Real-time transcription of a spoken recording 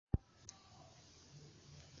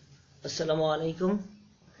Assalamu alaikum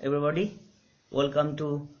everybody. Welcome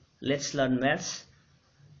to Let's Learn Maths.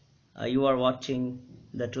 You are watching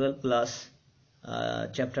the 12th class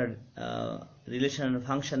chapter relation and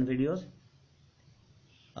function videos.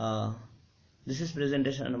 This is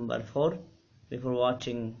presentation number 4. Before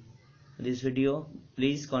watching this video,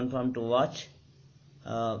 please confirm to watch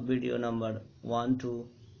video number 1 to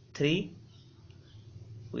 3.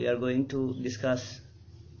 We are going to discuss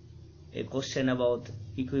a question about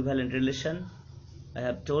equivalent relation. I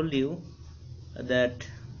have told you that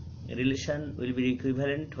a relation will be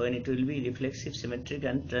equivalent when it will be reflexive, symmetric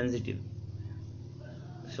and transitive.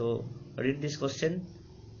 So read this question.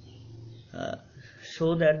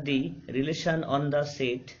 Show that the relation on the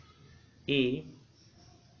set A,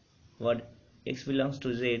 what x belongs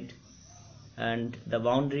to z, and the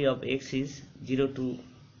boundary of x is 0 to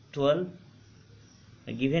 12,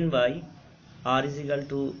 given by r is equal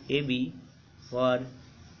to ab, where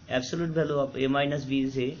absolute value of a minus b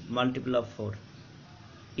is a multiple of 4,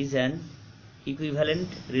 is an equivalent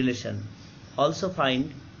relation. Also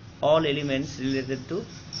find all elements related to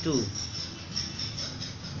 2.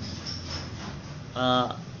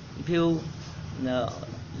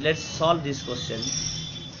 Let's solve this question.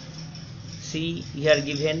 See, here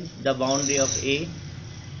given the boundary of a,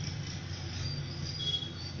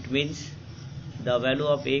 it means the value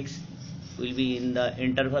of x will be in the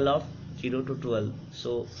interval of 0 to 12.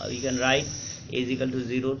 So we can write a is equal to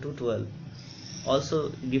 0 to 12. Also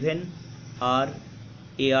given r,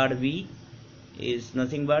 a, r, b is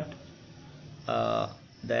nothing but the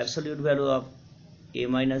absolute value of a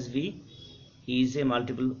minus b is a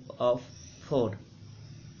multiple of 4.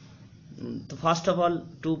 So first of all,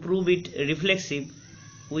 to prove it reflexive,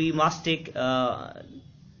 we must take a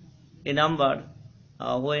number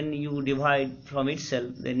when you divide from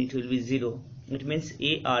itself, then it will be 0. It means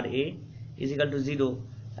a is equal to 0,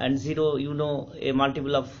 and 0, you know, a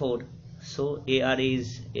multiple of 4. So a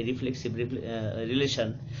is a reflexive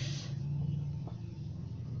relation.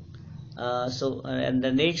 And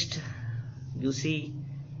the next, you see,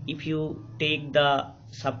 if you take the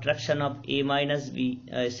subtraction of a minus b,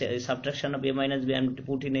 and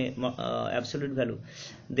put in a absolute value,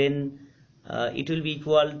 then it will be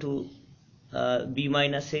equal to b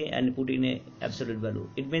minus a and put in a absolute value.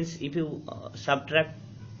 It means if you subtract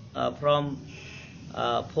from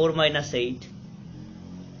 4 minus 8,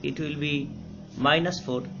 it will be minus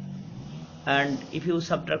 4, and if you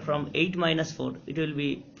subtract from 8 minus 4, it will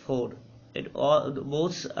be 4.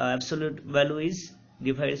 Both absolute value is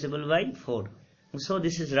divisible by 4. So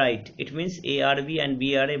this is right. It means ARB and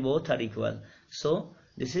BRA both are equal. So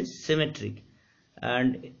this is symmetric.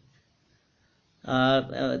 And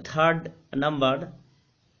third number,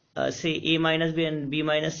 say a minus b and b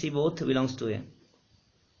minus c both belongs to a.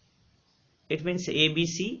 It means a, b,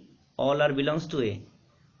 c all are belongs to a.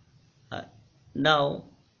 Now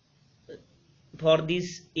for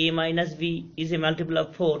this a minus b is a multiple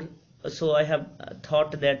of 4, so I have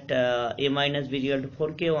thought that a minus b is equal to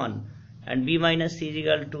 4k1 and b minus c is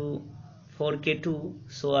equal to 4k2,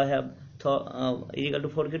 so I have thought is equal to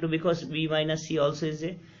 4k2 because b minus c also is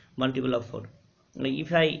a multiple of 4.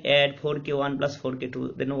 If I add 4k1 plus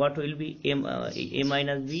 4k2, then what will be a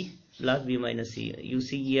minus b plus b minus c. You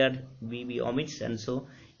see here b omits, and so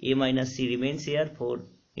a minus c remains here. 4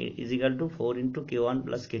 is equal to 4 into k1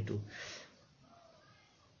 plus k2.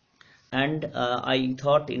 And I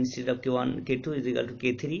thought instead of k1 k2 is equal to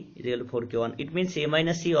k3 is equal to 4k1. It means a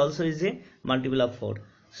minus c also is a multiple of 4.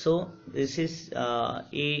 So this is a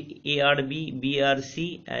r b, b r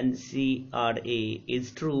c and c r a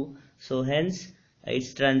is true. So hence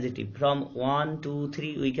it's transitive. From 1, 2,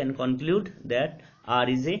 3 we can conclude that r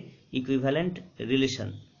is a equivalent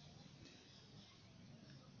relation.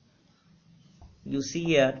 You see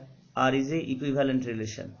here r is a equivalent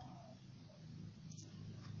relation.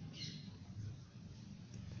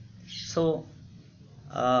 So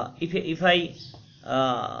if I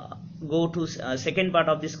go to second part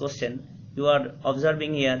of this question, you are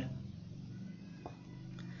observing here.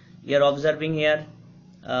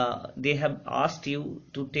 They have asked you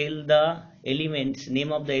to tell the elements,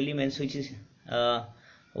 name of the elements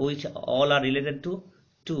which all are related to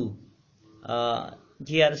 2.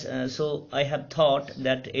 Here, so I have thought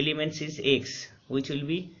that elements is x, which will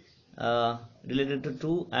be related to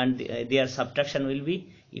 2, and their subtraction will be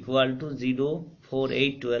equal to 0, 4,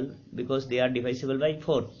 8, 12, because they are divisible by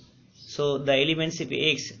 4. So the elements if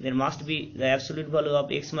x, there must be the absolute value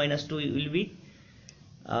of x minus 2 will be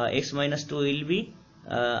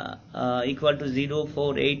equal to 0,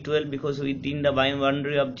 4, 8, 12, because within the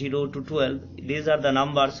boundary of 0 to 12, these are the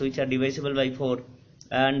numbers which are divisible by 4.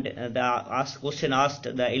 and the question asked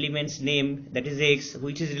the element's name, that is x,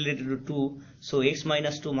 which is related to 2, so x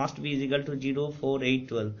minus 2 must be is equal to 0, 4, 8,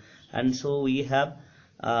 12, and so we have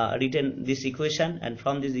written this equation, and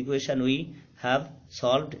from this equation we have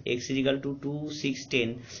solved x is equal to 2, 6,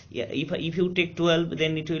 10. Yeah, if you take 12,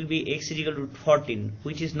 then it will be x is equal to 14,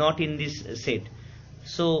 which is not in this set,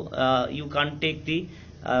 so you can't take the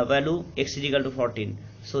value x is equal to 14,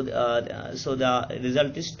 so the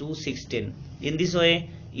result is 2, 6, 10. In this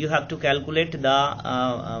way you have to calculate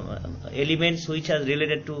the elements which are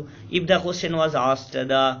related to, if the question was asked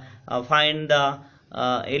find the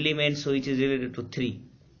elements which is related to 3,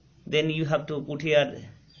 then you have to put here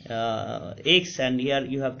x, and here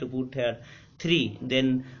you have to put here 3,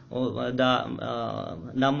 then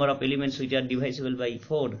the number of elements which are divisible by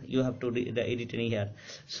 4 you have to written here.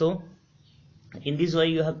 So in this way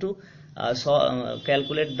you have to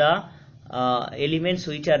calculate the elements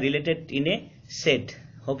which are related in a set.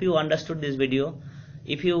 Hope you understood this video.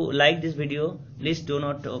 If you like this video, please do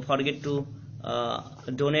not forget to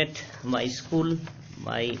donate my school.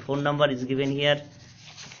 My phone number is given here,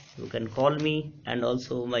 you can call me, and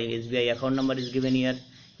also my SBI account number is given here.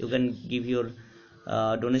 You can give your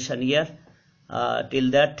donation here.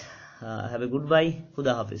 Till that, have a goodbye.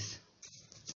 Khuda Hafiz.